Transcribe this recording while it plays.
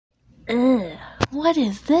What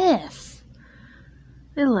is this?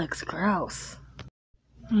 It looks gross.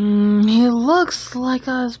 He looks like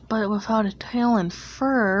us, but without a tail and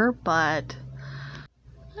fur, but...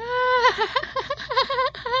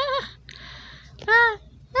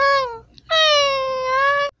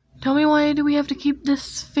 Tell me, why do we have to keep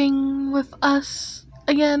this thing with us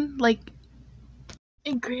again? Like,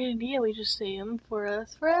 a great idea, we just stay him for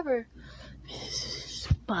us forever.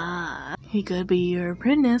 But he could be your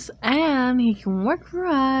apprentice, and he can work for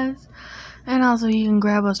us, and also he can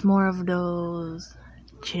grab us more of those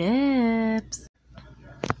chips.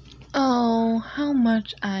 Oh, how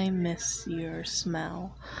much I miss your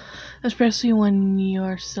smell, especially when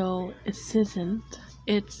you're so insistent.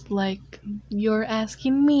 It's like you're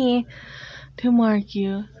asking me to mark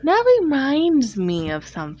you. That reminds me of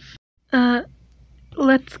something.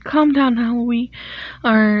 Let's calm down how we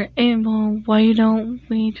are able. Why don't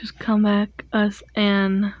we just come back us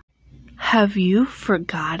and... Have you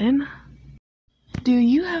forgotten? Do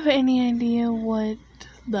you have any idea what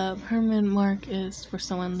the permanent mark is for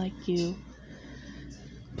someone like you?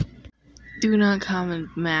 Do not comment,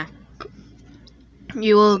 Mac.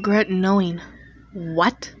 You will regret knowing.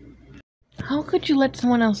 What? How could you let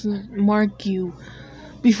someone else mark you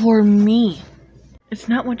before me? It's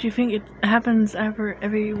not what you think. It happens after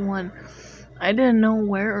everyone. I didn't know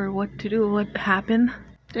where or what to do. What happened?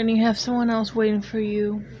 Then you have someone else waiting for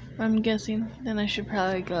you, I'm guessing. Then I should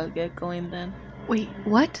probably get going then. Wait,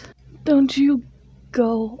 what? Don't you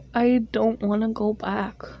go. I don't want to go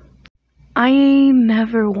back. I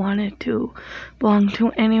never wanted to belong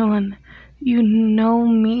to anyone. You know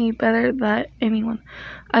me better than anyone.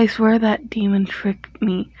 I swear that demon tricked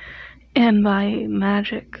me, and by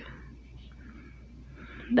magic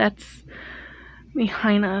that's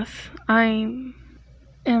behind us. I am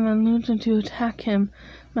illusion to attack him,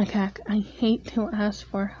 Macaque. I hate to ask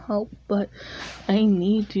for help, but I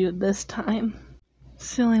need you this time.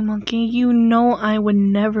 Silly monkey, you know I would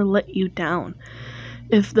never let you down.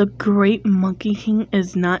 If the great Monkey King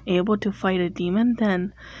is not able to fight a demon,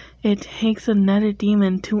 then it takes another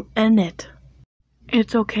demon to end it.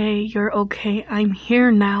 It's okay, you're okay. I'm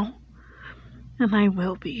here now, and I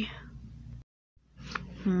will be.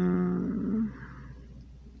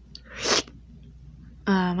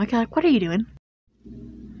 Macaque, what are you doing?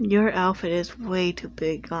 Your outfit is way too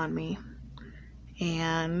big on me.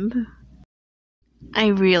 And I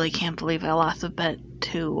really can't believe I lost a bet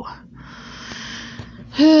too.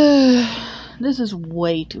 This is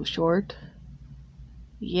way too short.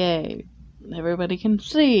 Yay. Everybody can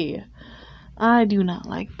see. I do not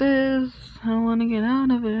like this. I want to get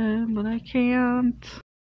out of it, but I can't.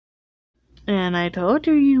 And I told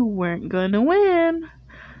you weren't gonna win.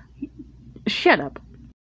 Shut up.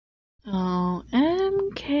 Oh,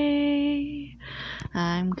 MK.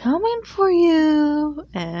 I'm coming for you.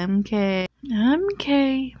 MK.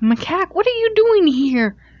 Macaque, what are you doing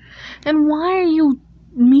here? And why are you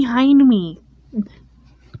behind me?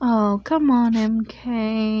 Oh, come on,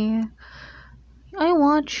 MK. I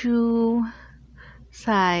want you.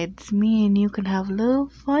 Besides, me and you can have a little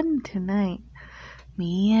fun tonight.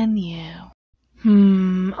 Me and you.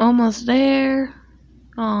 Almost there.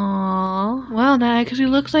 Aww. Well, that actually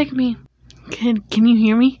looks like me. Kid, can you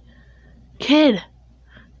hear me? Kid!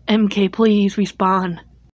 MK, please respawn.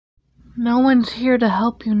 No one's here to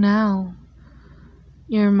help you now.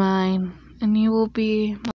 You're mine, and you will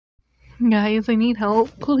be... Guys, I need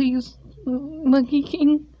help, please. Monkey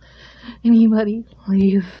King. Anybody,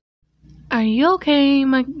 please. Are you okay,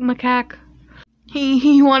 Macaque?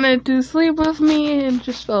 He wanted to sleep with me and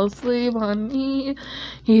just fell asleep on me.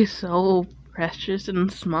 He's so precious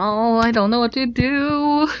and small. I don't know what to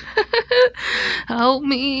do. Help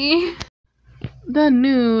me. The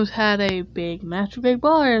news had a big match of big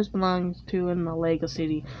ballers belongs to in the Lego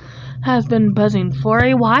City has been buzzing for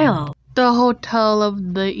a while. The hotel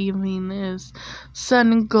of the evening is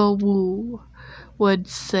Sun Go-woo would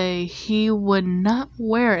say he would not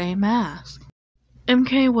wear a mask.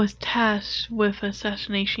 MK was tasked with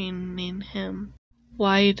assassinating him.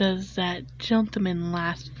 Why does that gentleman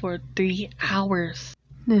last for 3 hours?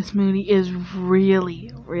 This movie is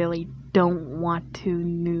really don't want to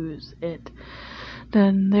news it.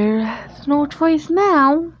 Then there's no choice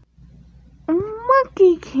now.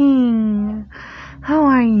 Monkey King, how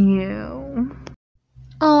are you?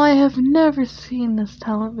 Oh, I have never seen this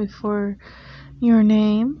talent before. Your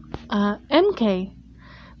name? MK.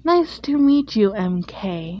 Nice to meet you,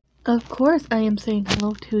 MK. Of course I am saying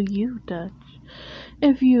hello to you, Dutch.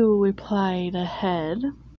 If you replied ahead.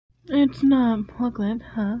 It's not Puglet,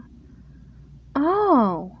 huh?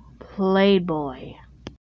 Oh, Playboy.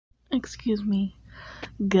 Excuse me.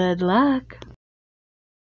 Good luck.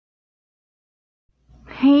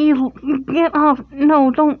 Hey, get off.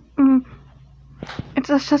 No, don't.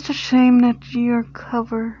 It's such a shame that you're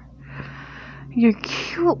covered. Your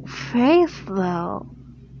cute face, though.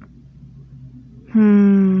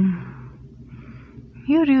 You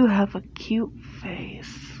do have a cute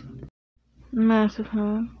face. Massive,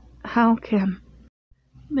 huh? How can?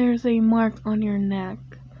 There's a mark on your neck.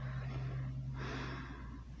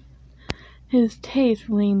 His taste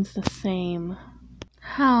remains the same.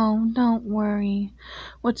 How? Don't worry.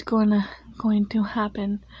 What's going to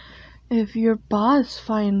happen if your boss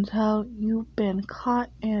finds out you've been caught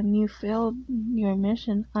and you failed your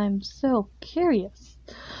mission? I'm so curious.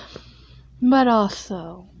 But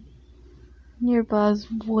also, your boss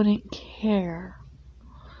wouldn't care.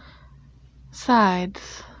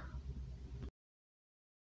 Besides,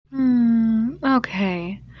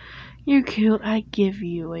 okay. You're cute. I give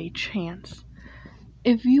you a chance.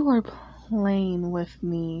 If you are playing with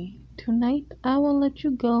me tonight, I will let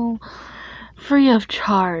you go free of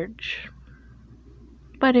charge.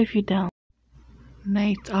 But if you don't,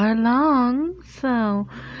 nights are long, so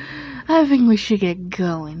I think we should get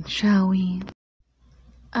going, shall we?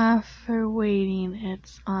 After waiting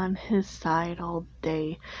it's on his side all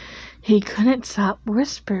day, he couldn't stop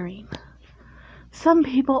whispering. Some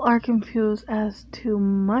people are confused as to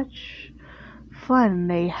much fun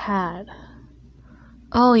they had.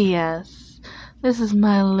 Oh yes, this is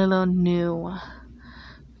my little new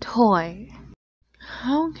toy.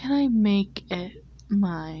 How can I make it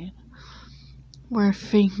mine? We're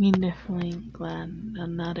thinking differently, Glenn.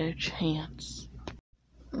 Another chance.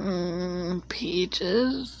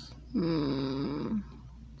 Peaches? Come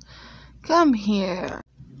here.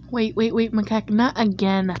 Wait, macaque, not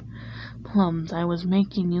again. Plums, I was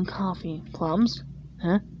making you coffee. Plums?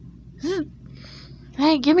 Huh?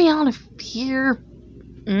 Hey, get me out of here.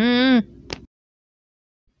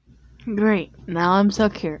 Great, now I'm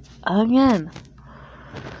stuck here. Again.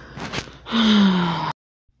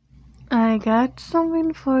 I got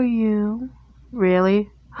something for you. Really?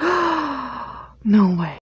 No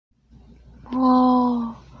way.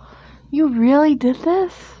 Whoa. You really did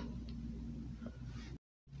this?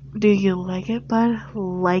 Do you like it, bud?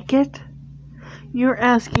 Like it? You're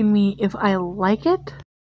asking me if I like it?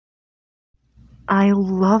 I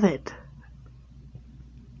love it.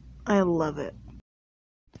 I love it.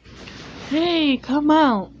 Hey, come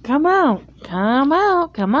out. Come out. Come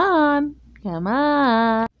out. Come on. Come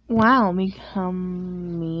on. Wow,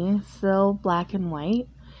 become me so black and white.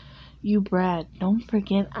 You Brad, don't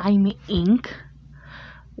forget I'm ink.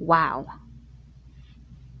 Wow.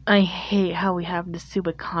 I hate how we have this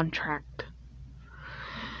stupid contract.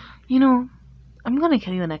 You know, I'm gonna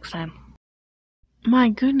kill you next time. My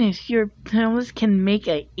goodness, your powers can make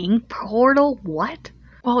an ink portal? What?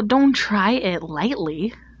 Well, don't try it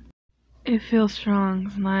lightly. It feels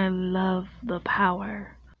strong, and I love the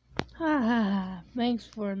power. Thanks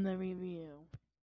for the review.